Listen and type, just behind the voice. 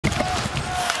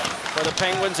For the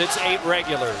Penguins, it's 8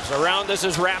 regulars. Around this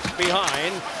is wrapped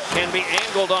behind. Can be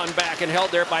angled on back and held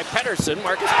there by Pettersson.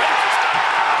 Marcus Pettersson.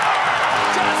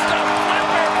 Just a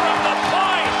flipper from the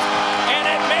point. And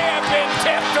it may have been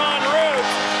tipped en route.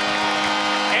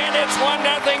 And it's 1-0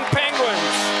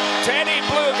 Penguins. Teddy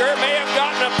Blueger may have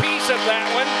gotten a piece of that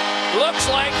one. Looks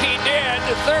like he did.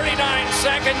 39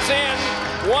 seconds in.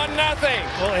 1-0.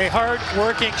 Well, a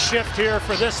hard-working shift here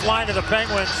for this line of the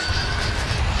Penguins.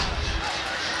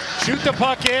 Shoot the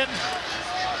puck in.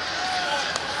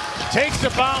 Takes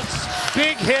the bounce.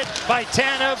 Big hit by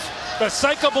Tanev. The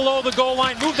cycle below the goal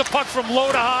line. Move the puck from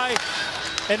low to high.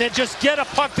 And then just get a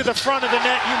puck to the front of the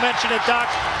net. You mentioned it, Doc.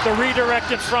 The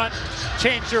redirect in front.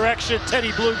 Change direction.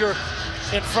 Teddy Blueger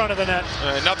in front of the net.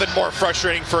 Nothing more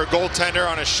frustrating for a goaltender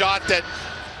on a shot that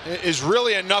is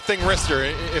really a nothing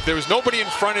risker. If there was nobody in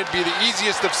front, it'd be the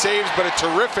easiest of saves, but a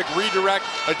terrific redirect,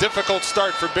 a difficult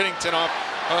start for Binnington off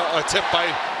a tip by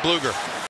Blueger.